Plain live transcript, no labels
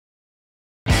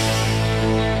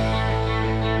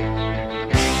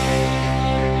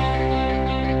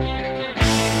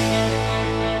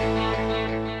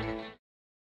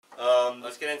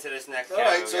into this next All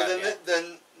camera. right, so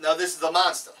then now this is the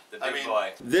monster. The big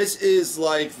boy. This is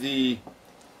like the,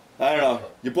 I don't know,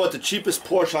 you bought the cheapest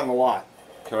Porsche on the lot.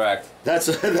 Correct. That's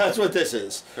what this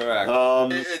is. Correct.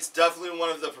 It's definitely one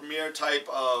of the premier type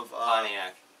of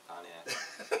Pontiac.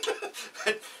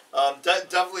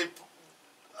 definitely.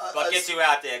 But gets you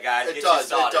out there, guys. It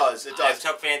does. I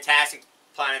took fantastic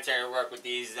planetary work with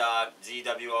these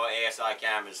ZWO ASI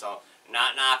cameras, so I'm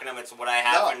not knocking them. It's what I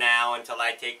have for now until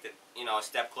I take the a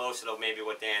step closer to maybe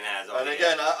what Dan has. And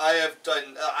again, I have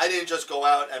done. I didn't just go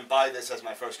out and buy this as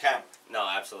my first camera. No,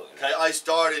 absolutely. Okay, I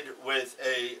started with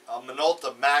a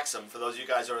Minolta Maxim. For those of you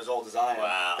guys who are as old as I am,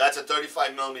 wow. That's a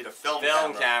 35mm film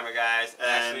camera, guys.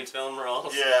 Actually, film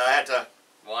rolls. Yeah, I had to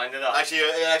wind it up. Actually,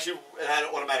 it had an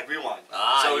automatic rewind.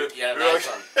 Ah, so yeah, we nice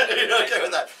one. You're okay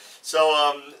with that.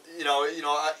 So,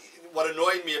 what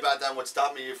annoyed me about that, and what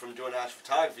stopped me from doing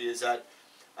astrophotography, is that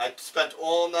I spent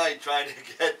all night trying to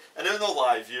get, and there's no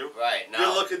live view. Right. No.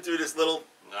 You're looking through this little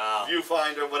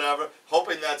viewfinder or whatever,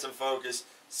 hoping that's in focus.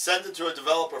 Send it to a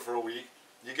developer for a week.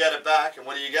 You get it back, and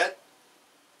what do you get?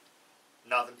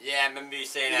 Nothing. Yeah, I remember you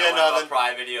saying that in one of our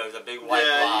prior videos, a big white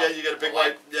blob. Yeah, you get a big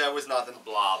white. Yeah, it was nothing.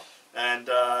 Blob. And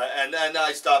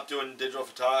I stopped doing digital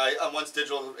photography. Once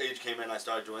digital age came in, I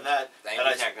started doing that.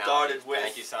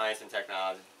 Thank you, science and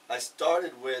technology. I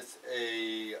started with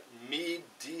a Meade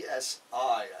DSI,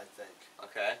 I think.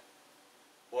 Okay.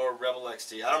 Or a Rebel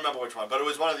XT. I don't remember which one, but it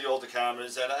was one of the older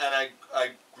cameras, and I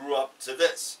grew up to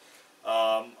this.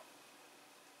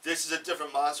 This is a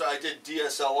different monster. I did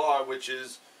DSLR, which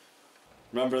is...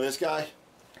 Remember this guy?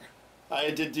 I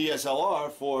did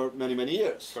DSLR for many, many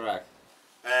years. Correct.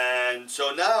 And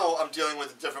so now I'm dealing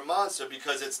with a different monster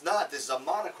because it's not. This is a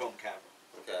monochrome camera.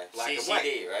 Okay. Black CCD, and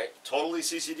white. right? Totally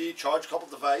CCD, charge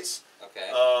coupled device.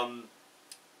 Okay.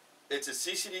 It's a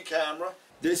CCD camera.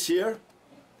 This here,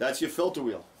 that's your filter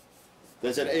wheel.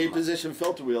 There's an 8-position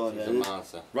filter wheel in there. It's a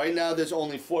monster. Right now there's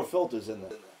only 4 filters in there.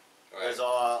 Right. There's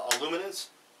a luminance,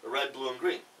 a red, blue, and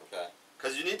green. Okay.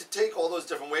 Because you need to take all those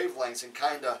different wavelengths and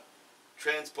kind of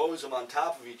transpose them on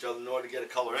top of each other in order to get a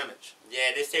color image.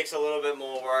 Yeah, this takes a little bit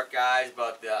more work, guys,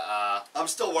 but I'm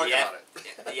still working on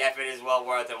it. The effort is well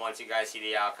worth it once you guys see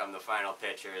the outcome. The final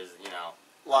picture is,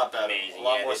 a lot better, amazing. A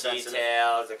lot more the sensitive.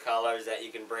 details, the colors that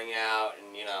you can bring out,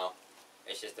 and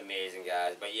it's just amazing,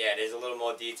 guys. But yeah, it is a little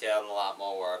more detailed and a lot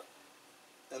more work.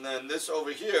 And then this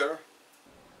over here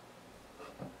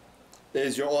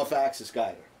is your off-axis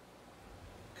guider.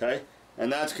 Okay,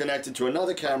 and that's connected to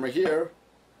another camera here.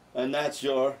 And that's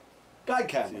your guide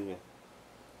camera.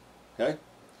 Okay?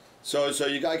 So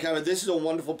your guide camera, this is a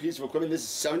wonderful piece of equipment. This is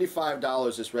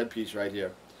 $75, this red piece right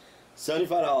here.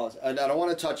 $75. And I don't want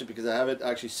to touch it because I have it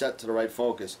actually set to the right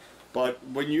focus. But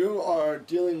when you are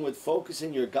dealing with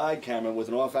focusing your guide camera with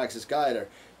an off-axis guider,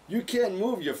 you can't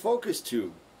move your focus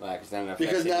tube. Right,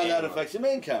 because now that affects your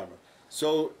main camera.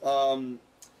 So,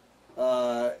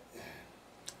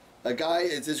 a guy,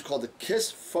 this is called the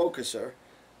KISS Focuser.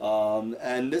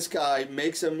 And this guy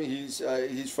makes them, he's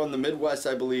from the Midwest,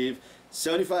 I believe.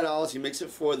 $75, he makes it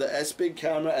for the SBIG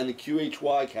camera and the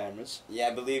QHY cameras. Yeah,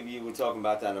 I believe you were talking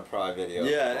about that in a prior video.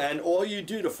 Yeah, and all you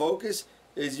do to focus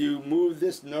is you move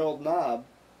this knurled knob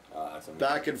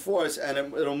back and forth, and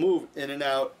it'll move in and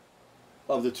out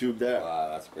of the tube there. Wow,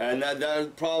 that's great. And that's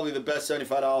probably the best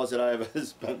 $75 that I ever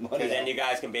spent money on. Because then you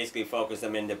guys can basically focus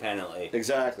them independently.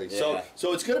 Exactly. Yeah.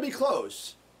 So it's going to be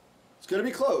close. It's going to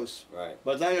be close, right?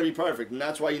 But it's not going to be perfect, and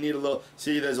that's why you need a little.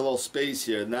 See, there's a little space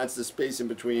here, and that's the space in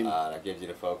between. That gives you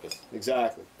the focus.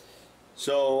 Exactly.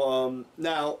 So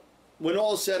now, when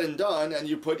all's said and done, and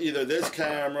you put either this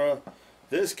camera,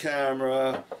 this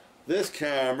camera, this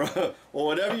camera, or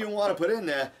whatever you want to put in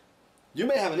there, you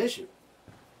may have an issue.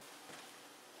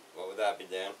 What would that be,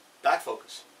 Dan? Back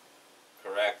focus.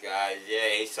 Correct, guys.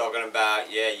 Yeah, he's talking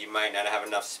about you might not have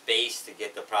enough space to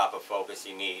get the proper focus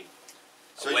you need.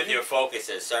 So with your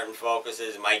focuses, certain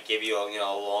focuses might give you a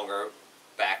longer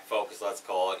back focus, let's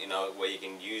call it, where you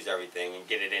can use everything and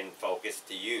get it in focus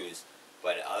to use.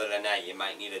 But other than that, you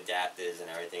might need adapters and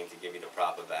everything to give you the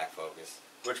proper back focus.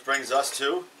 Which brings us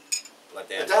to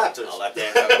adapters. I'll let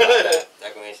Dan talk about that.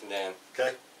 Declination Dan.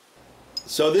 Okay.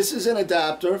 So this is an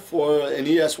adapter for an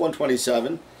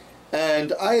ES127,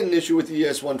 and I had an issue with the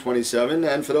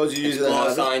ES127, and for those of you that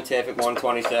have Scientific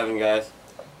 127, guys.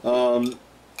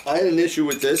 I had an issue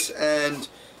with this, and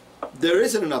there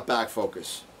isn't enough back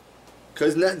focus.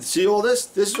 Because, see all this?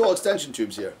 This is all extension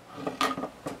tubes here.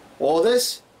 All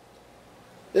this,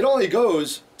 it only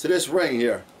goes to this ring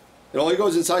here. It only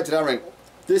goes inside to that ring.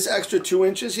 This extra 2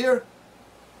 inches here,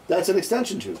 that's an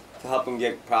extension tube. To help them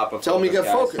get proper focus, to help me get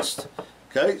focused.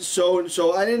 Okay,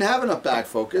 so I didn't have enough back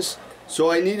focus,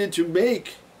 so I needed to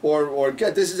make or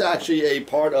get. This is actually a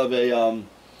part of a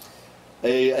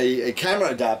camera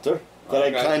adapter that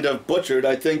I kind of butchered.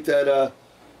 I think that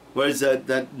what is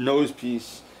that nose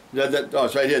piece? Oh,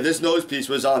 it's right here. This nose piece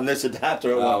was on this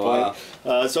adapter at one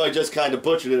point, so I just kind of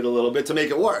butchered it a little bit to make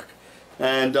it work.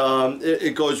 And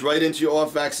it goes right into your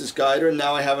off-axis guider, and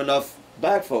now I have enough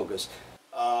back focus.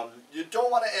 You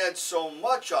don't want to add so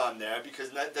much on there because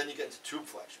then you get into tube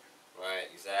flexion. Right,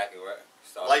 exactly.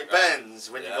 Light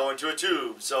bends when you go into a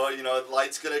tube, so you know the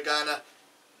light's gonna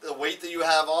the weight that you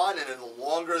have on, and then the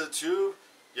longer the tube,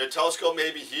 your telescope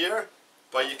may be here,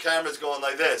 but your camera's going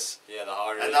like this. Yeah, the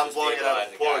harder. And I'm blowing it out of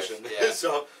proportion. Yeah.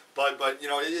 So, but you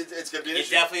know it's gonna be an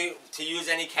issue. Definitely to use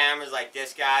any cameras like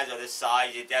this, guys, or this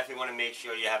size, you definitely want to make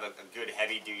sure you have a good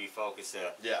heavy-duty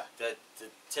focuser. Yeah. The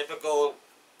typical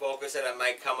focuser that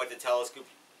might come with the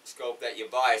telescope that you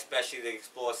buy, especially the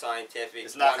Explore Scientific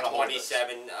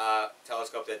 127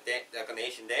 telescope that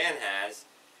Declination Dan has,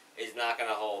 is not going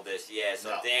to hold this. Yeah,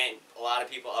 so Dan, a lot of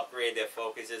people upgrade their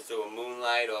focuses to a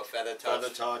Moonlight or a Feather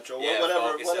Touch. Or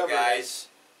whatever guys.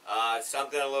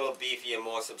 Something a little beefier,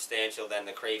 more substantial than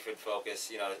the Crayford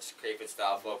focus, you know, the Crayford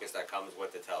style focus that comes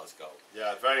with the telescope.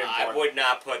 Yeah, very important. I would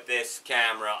not put this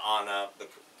camera on the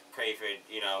Crayford,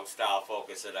 you know, style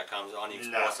focuser that comes on the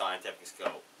Explore Scientific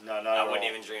scope. No, I wouldn't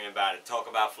even dream about it. Talk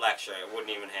about flexure, it wouldn't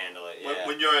even handle it. Yeah.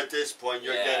 When you're at this point,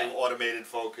 you're getting automated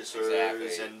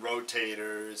focusers and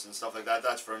rotators and stuff like that.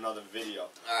 That's for another video.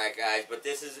 Alright guys, but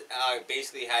this is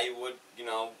basically how you would, you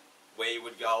know, where you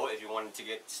would go if you wanted to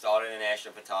get started in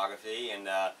astrophotography, and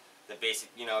the basic,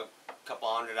 you know, couple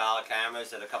 $100 cameras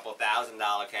to the couple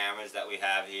 $1,000 cameras that we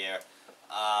have here.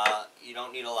 You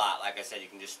don't need a lot. Like I said, you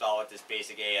can just start with this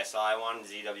basic ASI one,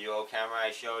 ZWO camera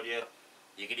I showed you.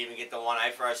 You could even get the one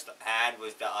I first had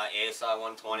was the ASI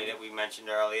 120 that we mentioned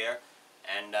earlier.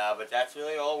 And but that's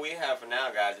really all we have for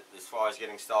now, guys, as far as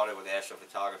getting started with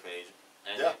astrophotography.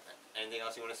 Anything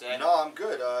else you want to say? No, I'm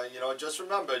good. You know, just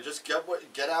remember, just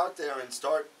get out there and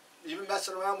start even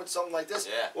messing around with something like this,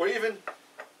 or even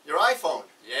your iPhone.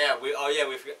 Yeah, we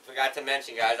forgot to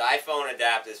mention, guys, iPhone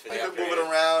adapters for you can move it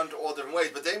around all different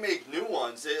ways, but they make new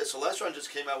ones. Celestron just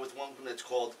came out with one that's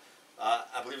called,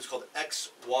 I believe it's called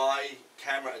XY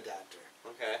camera adapter.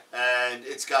 Okay. And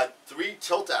it's got 3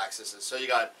 tilt axes. So you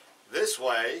got this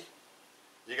way,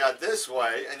 you got this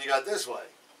way, and you got this way.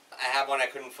 I have one I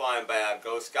couldn't find, but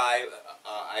Ghost Sky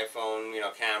iPhone, you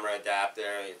know, camera adapter.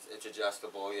 It's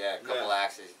adjustable. Yeah, a couple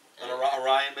axes. And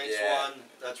Orion makes one.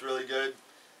 That's really good.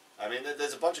 I mean,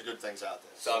 there's a bunch of good things out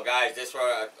there. So guys, this for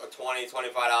a $20,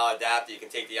 $25 adapter, you can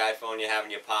take the iPhone you have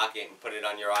in your pocket and put it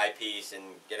on your eyepiece and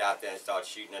get out there and start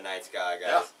shooting the night sky,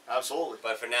 guys. Yeah, absolutely.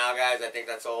 But for now, guys, I think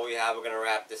that's all we have. We're going to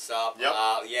wrap this up. Yep.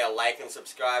 Yeah, like and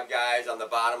subscribe, guys, on the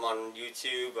bottom on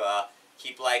YouTube.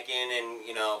 Keep liking and,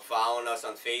 you know, following us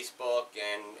on Facebook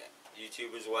and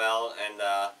YouTube as well. And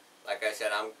like I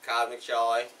said, I'm Cosmic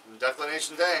Charlie.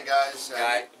 Declination Dan, guys.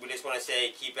 Guys, we just want to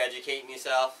say keep educating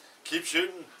yourself. Keep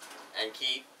shooting. And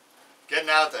keep getting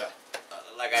out there.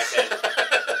 Like I said.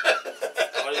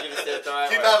 What did you say it the right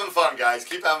Keep way? having fun, guys.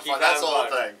 Keep having fun. That's the whole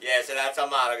thing. Yeah, so that's our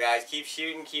motto, guys. Keep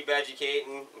shooting, keep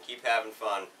educating, and keep having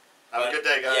fun. Have a good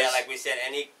day, guys. Yeah, like we said,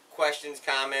 any questions,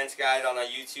 comments, guys, on our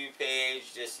YouTube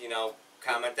page, just, you know,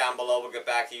 comment down below. We'll get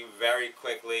back to you very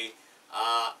quickly.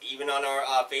 Even on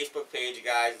our Facebook page,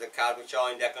 guys, the Cosmic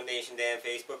Charlie and Declination Dan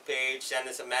Facebook page, send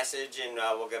us a message and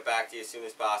we'll get back to you as soon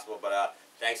as possible. But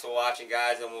thanks for watching,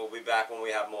 guys, and we'll be back when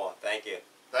we have more. Thank you.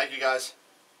 Thank you, guys.